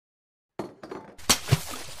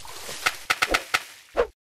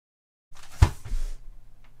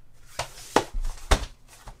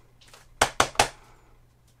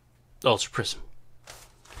Ultra Prism.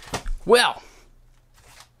 Well,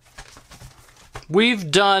 we've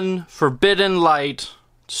done Forbidden Light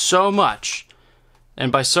so much,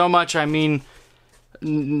 and by so much I mean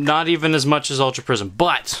not even as much as Ultra Prism,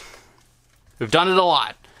 but we've done it a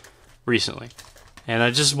lot recently, and I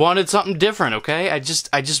just wanted something different. Okay, I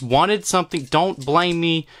just wanted something. Don't blame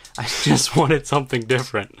me. I just wanted something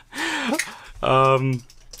different.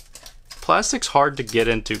 Plastic's hard to get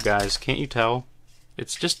into, guys. Can't you tell?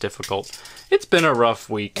 It's just difficult. It's been a rough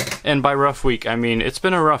week, and by rough week I mean it's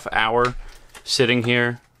been a rough hour sitting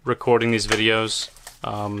here recording these videos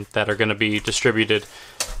that are going to be distributed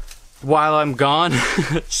while I'm gone.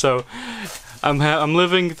 So I'm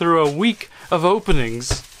living through a week of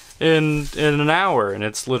openings in an hour, and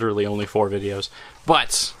it's literally only 4 videos.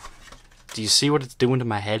 But do you see what it's doing to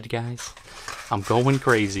my head, guys? I'm going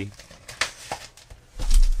crazy.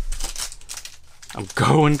 I'm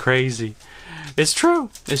going crazy. It's true.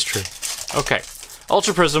 It's true. Okay.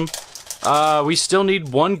 Ultra Prism. We still need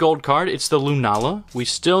 1 gold card. It's the Lunala. We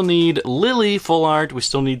still need Lily full art. We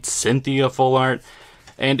still need Cynthia full art.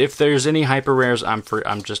 And if there's any hyper rares, I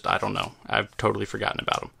don't know. I've totally forgotten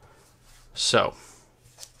about them. So,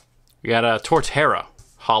 we got a Torterra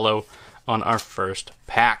holo on our first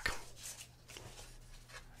pack.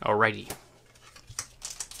 Alrighty.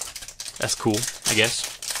 That's cool, I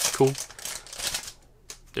guess. Cool.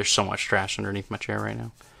 There's so much trash underneath my chair right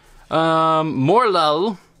now. More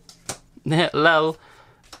Lull. Lull.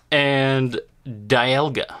 And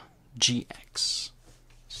Dialga GX.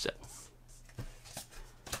 So.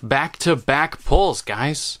 Back-to-back pulls,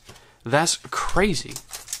 guys. That's crazy.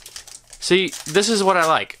 See, this is what I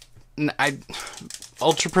like.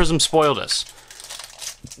 Ultra Prism spoiled us.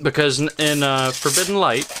 Because in Forbidden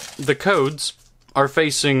Light, the codes are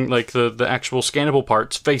facing, like, the actual scannable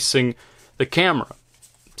parts facing the camera.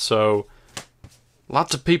 So,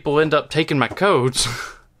 lots of people end up taking my codes,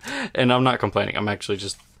 and I'm not complaining. I'm actually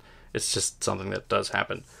just, it's just something that does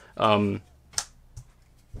happen. You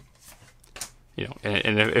know,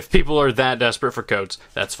 and if people are that desperate for codes,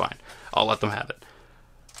 that's fine. I'll let them have it.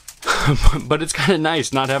 But it's kind of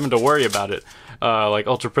nice not having to worry about it. Like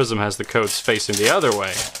Ultra Prism has the codes facing the other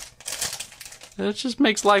way. It just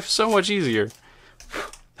makes life so much easier.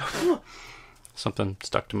 Something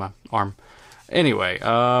stuck to my arm. Anyway,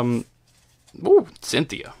 ooh,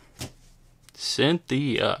 Cynthia.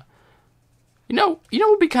 Cynthia. You know what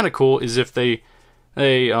would be kind of cool is if they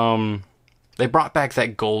brought back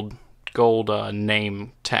that gold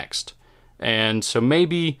name text. And so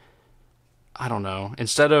maybe, I don't know,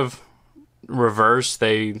 instead of reverse,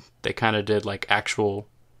 they kind of did like actual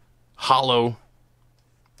hollow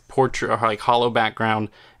portrait, or like hollow background,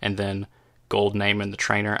 and then gold name in the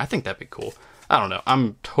trainer. I think that'd be cool. I don't know.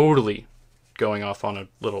 I'm totally going off on a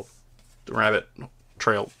little rabbit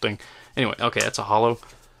trail thing. Anyway, okay, that's a hollow.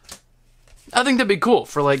 I think that'd be cool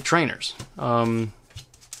for like trainers.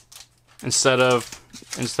 Instead of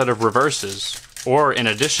reverses, or in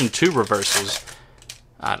addition to reverses.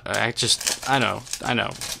 I know.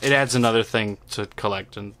 It adds another thing to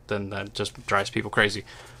collect, and then that just drives people crazy.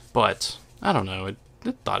 But I don't know. I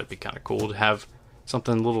thought it'd be kind of cool to have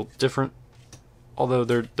something a little different. Although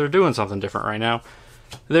they're doing something different right now.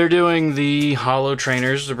 They're doing the holo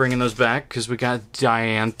trainers. They're bringing those back because we got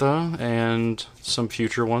Diantha and some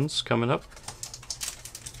future ones coming up.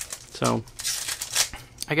 So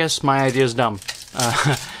I guess my idea is dumb.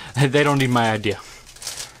 They don't need my idea.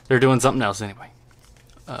 They're doing something else anyway.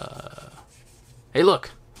 Hey,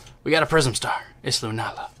 look, we got a Prism Star. It's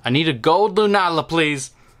Lunala. I need a gold Lunala,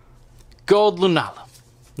 please. Gold Lunala.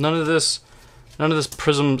 None of this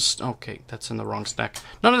Prism. Okay, that's in the wrong stack.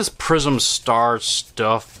 None of this Prism Star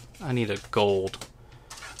stuff. I need a gold.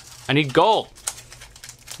 I need gold.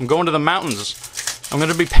 I'm going to the mountains. I'm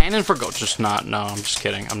going to be panning for gold. No, I'm just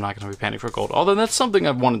kidding. I'm not going to be panning for gold. Although that's something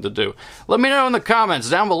I've wanted to do. Let me know in the comments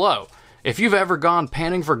down below if you've ever gone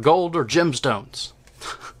panning for gold or gemstones.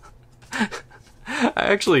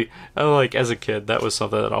 Like, as a kid, that was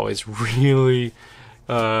something that always really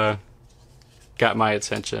got my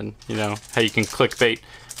attention. You know, how you can clickbait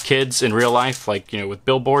kids in real life, like, you know, with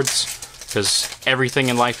billboards, because everything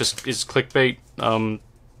in life is clickbait,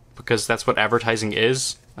 because that's what advertising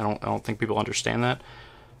is. I don't think people understand that.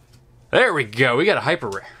 There we go. We got a hyper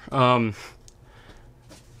rare.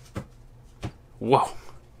 Whoa.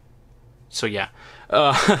 So yeah,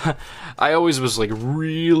 I always was like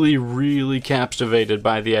really captivated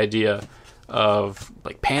by the idea of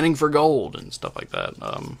like panning for gold and stuff like that.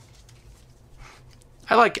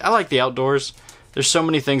 I like the outdoors. There's so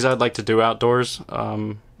many things I'd like to do outdoors,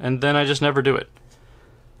 and then I just never do it.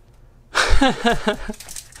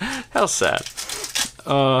 How sad.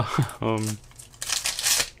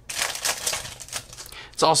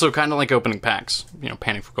 It's also kind of like opening packs, you know,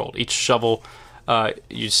 panning for gold. Each shovel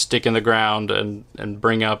you stick in the ground and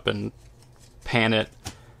bring up and pan it.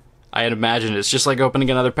 I'd imagine it's just like opening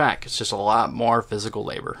another pack. It's just a lot more physical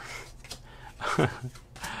labor.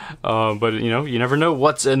 But you know, you never know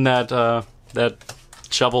what's in that that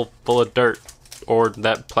shovel full of dirt or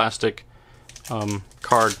that plastic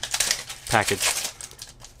card package.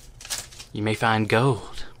 You may find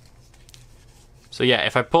gold. So yeah,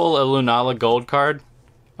 if I pull a Lunala gold card,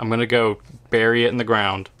 I'm gonna go bury it in the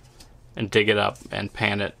ground and dig it up and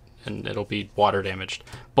pan it, and it'll be water damaged.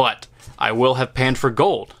 But I will have panned for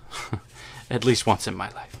gold at least once in my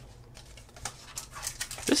life.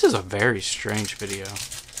 This is a very strange video.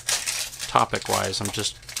 Topic-wise, I'm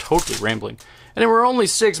just totally rambling. And we're only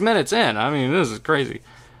 6 minutes in. I mean, this is crazy.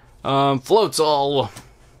 Floats all.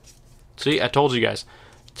 See, I told you guys.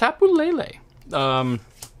 Tapu Lele.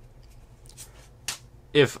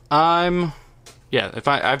 If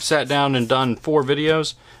I've sat down and done 4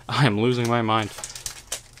 videos, I am losing my mind.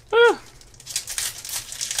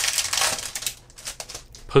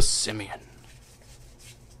 Pussimian.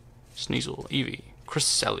 Sneasel, Eevee,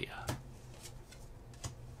 Cresselia.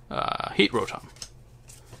 Heat Rotom.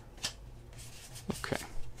 Okay.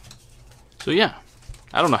 So yeah.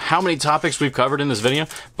 I don't know how many topics we've covered in this video,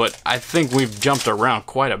 but I think we've jumped around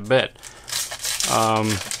quite a bit.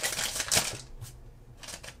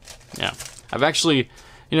 Yeah. I've actually,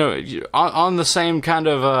 you know, on the same kind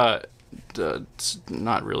of,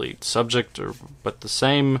 not really subject, but the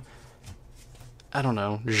same, I don't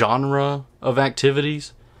know, genre of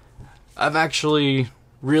activities, I've actually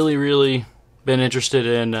really been interested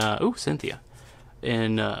in, Cynthia,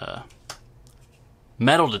 in,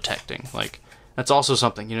 metal detecting. Like, that's also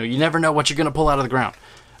something, you know, you never know what you're going to pull out of the ground.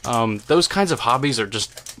 Those kinds of hobbies are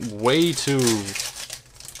just way too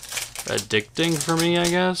addicting for me, I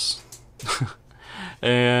guess.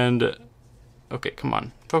 And, okay, come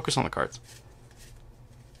on, focus on the cards.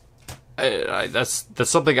 That's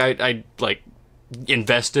something I like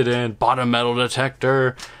invested in, bought a metal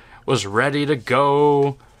detector, was ready to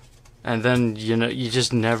go, and then, you know, you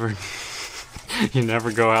just never, you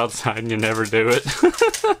never go outside and you never do it.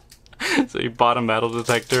 So you bought a metal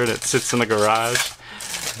detector and it sits in the garage.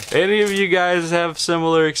 Any of you guys have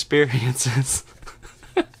similar experiences?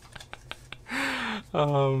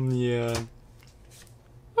 Yeah.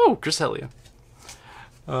 Oh, Cresselia.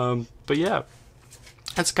 But yeah,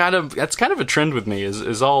 that's kind of a trend with me.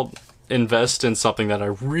 Is I'll invest in something that I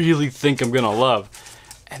really think I'm gonna love,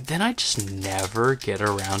 and then I just never get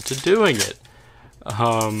around to doing it.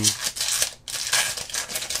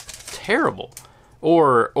 Terrible.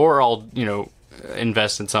 Or I'll, you know,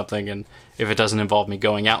 invest in something, and if it doesn't involve me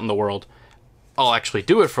going out in the world, I'll actually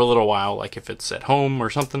do it for a little while. Like if it's at home or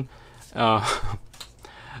something,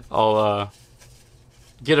 I'll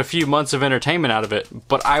get a few months of entertainment out of it,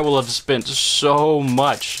 but I will have spent so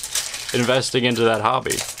much investing into that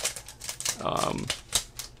hobby.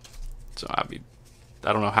 So I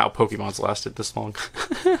don't know how Pokemon's lasted this long.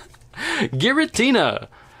 Giratina,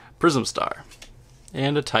 Prism Star,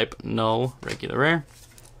 and a type null regular rare.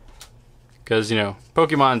 Because, you know,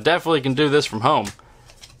 Pokemon definitely can do this from home.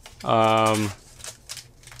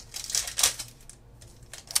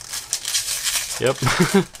 Yep.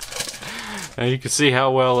 And you can see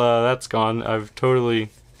how well that's gone. I've totally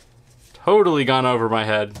gone over my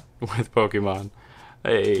head with Pokemon.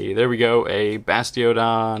 Hey, there we go. A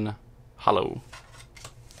Bastiodon Hollow.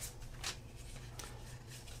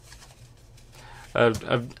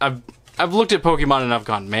 I've looked at Pokemon and I've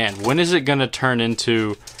gone, man, when is it gonna turn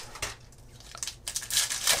into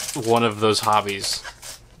one of those hobbies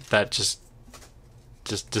that just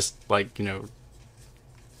like, you know,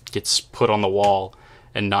 gets put on the wall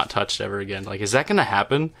and not touched ever again? Like, is that gonna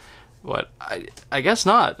happen? What? I guess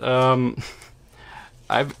not.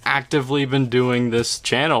 I've actively been doing this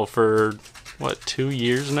channel for, what, 2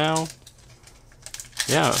 years now?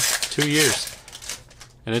 Yeah, 2 years.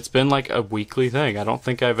 And it's been like a weekly thing. I don't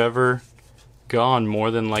think I've ever gone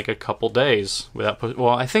more than like a couple days without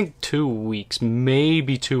well, I think 2 weeks,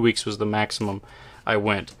 maybe 2 weeks was the maximum I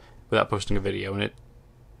went without posting a video, and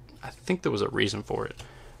I think there was a reason for it.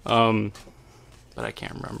 But I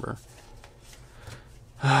can't remember.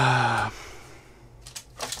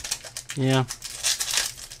 Yeah.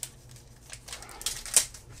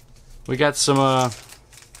 We got some,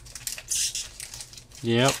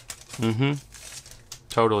 yep,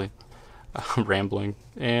 totally. Rambling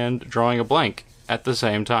and drawing a blank at the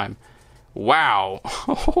same time. Wow.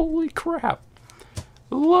 Holy crap.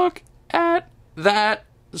 Look at that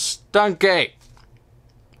stunky.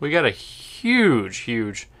 We got a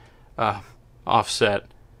huge offset.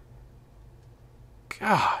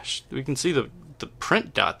 Gosh, we can see the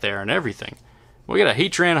print dot there and everything. We got a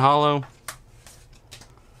Heatran holo.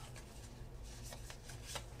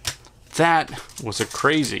 That was a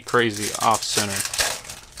crazy off-center.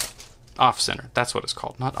 Off-center, that's what it's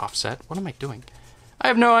called, not offset. What am I doing? I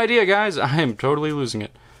have no idea, guys. I am totally losing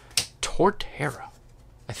it. Torterra.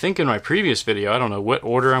 I think in my previous video, I don't know what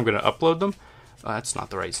order I'm going to upload them. That's not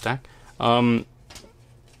the right stack. Was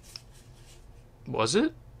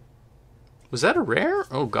it? Was that a rare?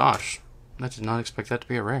 Oh gosh, I did not expect that to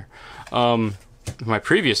be a rare. My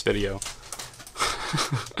previous video,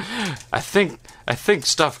 I think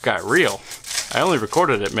stuff got real. I only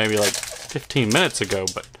recorded it maybe like 15 minutes ago,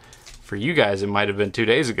 but for you guys it might have been 2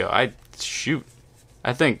 days ago. I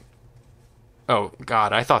think, oh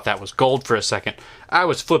god, I thought that was gold for a second. I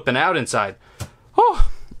was flipping out inside. Oh,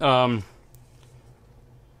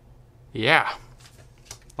 yeah.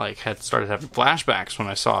 Like, had started having flashbacks when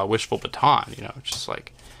I saw a wishful baton, you know, just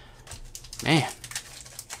like, man.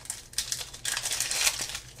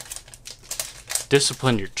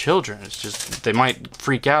 Discipline your children. It's just, they might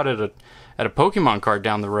freak out at a Pokemon card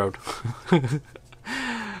down the road.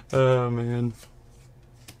 Oh, man.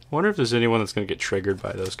 I wonder if there's anyone that's going to get triggered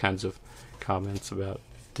by those kinds of comments about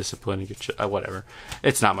disciplining your children. Whatever.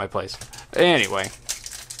 It's not my place. Anyway.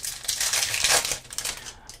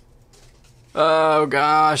 Oh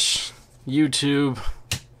gosh, YouTube.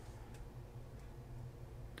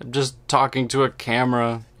 I'm just talking to a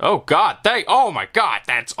camera. Oh god, oh my god,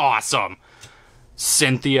 that's awesome.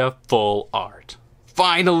 Cynthia full art.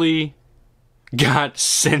 Finally got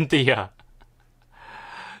Cynthia.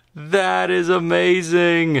 That is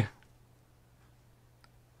amazing.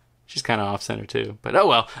 She's kind of off-center too, but oh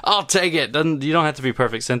well, I'll take it. You don't have to be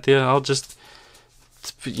perfect, Cynthia. I'll just,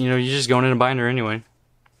 you know, you're just going in a binder anyway.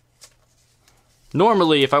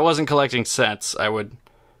 Normally, if I wasn't collecting sets, I would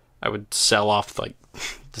sell off like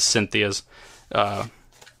the Cynthias,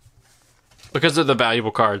 because they're the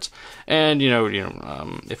valuable cards. And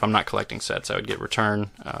if I'm not collecting sets, I would get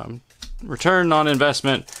return on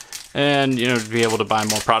investment, and be able to buy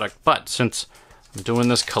more product. But since I'm doing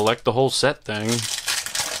this collect the whole set thing,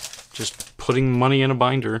 just putting money in a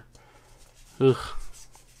binder, ugh.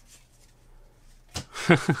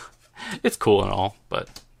 It's cool and all,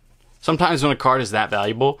 but sometimes when a card is that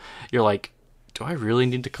valuable, you're like, do I really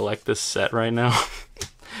need to collect this set right now?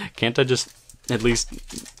 Can't I just, at least,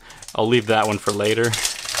 I'll leave that one for later.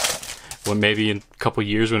 When maybe in a couple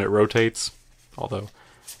years when it rotates. Although,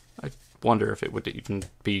 I wonder if it would even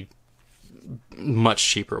be much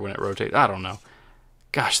cheaper when it rotates. I don't know.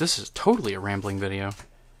 Gosh, this is totally a rambling video.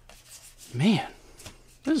 Man,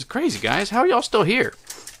 this is crazy, guys. How are y'all still here?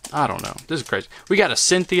 I don't know. This is crazy. We got a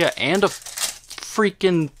Cynthia and a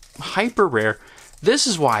freaking hyper rare. This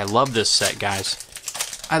is why I love this set, guys.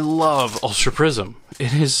 I love Ultra Prism.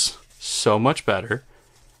 It is so much better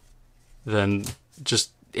than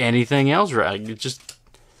just anything else, right?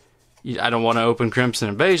 I don't want to open Crimson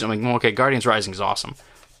and Beige. I'm like, well, okay, Guardians Rising is awesome,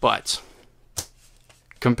 but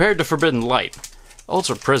compared to Forbidden Light,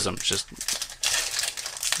 Ultra Prism just,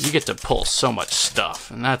 you get to pull so much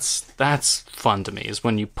stuff, and that's fun to me. Is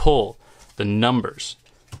when you pull the numbers,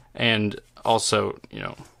 and also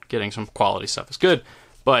getting some quality stuff is good,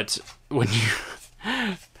 but when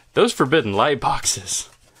you those Forbidden Light boxes,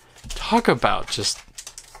 talk about just,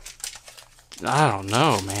 I don't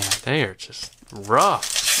know, man. They are just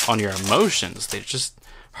rough on your emotions. They're just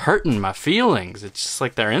hurting my feelings. It's just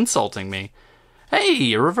like they're insulting me.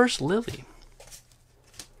 Hey, a reverse Lily.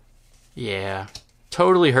 Yeah,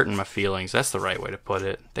 totally hurting my feelings. That's the right way to put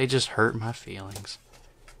it. They just hurt my feelings,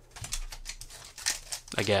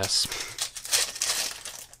 I guess.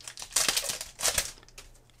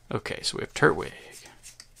 Okay, so we have Turtwig,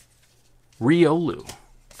 Riolu,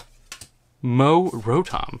 Mo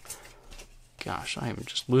Rotom. Gosh, I am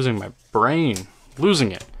just losing my brain.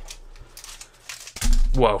 Losing it.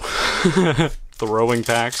 Whoa. Throwing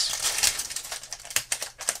packs.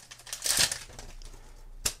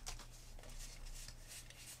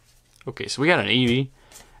 Okay, so we got an Eevee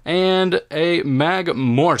and a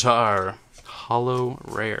Magmortar. Holo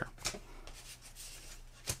rare.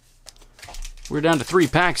 We're down to 3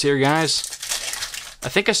 packs here, guys. I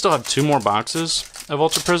think I still have 2 more boxes of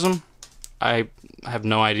Ultra Prism. I have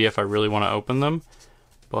no idea if I really want to open them,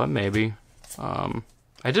 but maybe.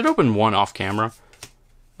 I did open one off camera.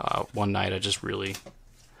 One night,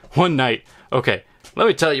 one night. Okay, let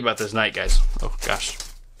me tell you about this night, guys. Oh gosh.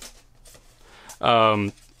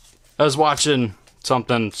 I was watching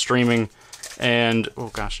something, streaming, and oh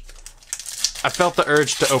gosh, I felt the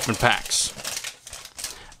urge to open packs.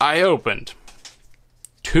 I opened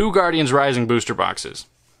 2 Guardians Rising booster boxes,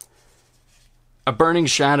 a Burning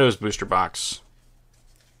Shadows booster box,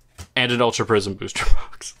 and an Ultra Prism booster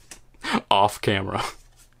box. Off camera.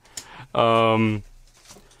 So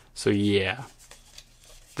yeah.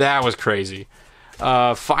 That was crazy.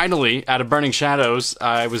 Finally, out of Burning Shadows,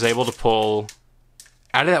 I was able to pull...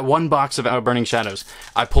 Out of that one box of Burning Shadows,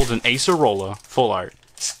 I pulled an Acerola full art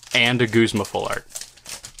and a Guzma full art.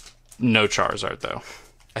 No Charizard, though.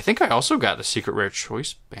 I think I also got a Secret Rare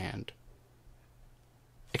Choice Band.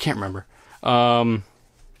 I can't remember.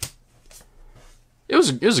 It was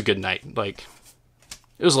a good night. Like,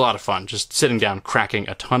 it was a lot of fun. Just sitting down, cracking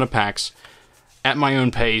a ton of packs at my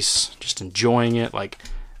own pace, just enjoying it. Like,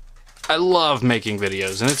 I love making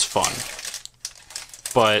videos, and it's fun.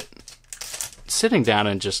 But sitting down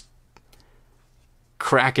and just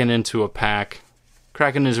cracking into a pack,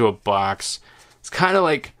 cracking into a box, it's kind of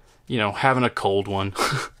like, you know, having a cold one.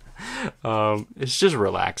 It's just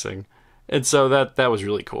relaxing. And so that was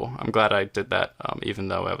really cool. I'm glad I did that, even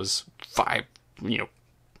though it was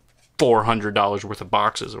 $400 worth of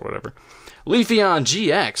boxes or whatever. Leafeon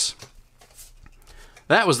GX.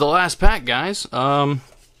 That was the last pack, guys.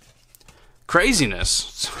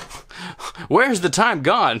 Craziness. Where's the time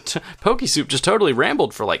gone? Pokesoup just totally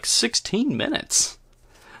rambled for like 16 minutes.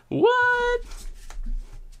 What?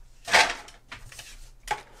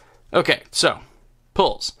 Okay, so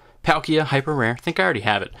pulls. Palkia, hyper rare. Think I already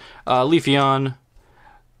have it. Leafeon.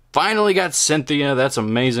 Finally got Cynthia. That's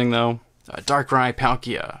amazing, though. Darkrai,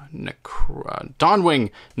 Palkia,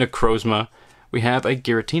 Dawnwing, Necrozma. We have a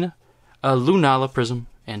Giratina, a Lunala, Prism,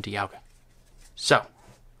 and Dialga. So,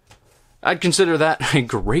 I'd consider that a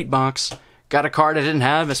great box. Got a card I didn't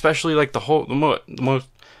have, especially like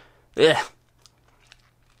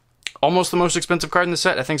almost the most expensive card in the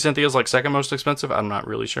set. I think Cynthia's like second most expensive. I'm not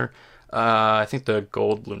really sure. I think the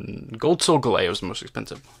Gold Soul Galeo is the most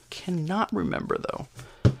expensive. Cannot remember though.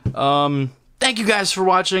 Thank you guys for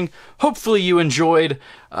watching. Hopefully you enjoyed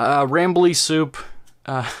Rambly Soup.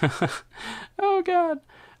 Oh god.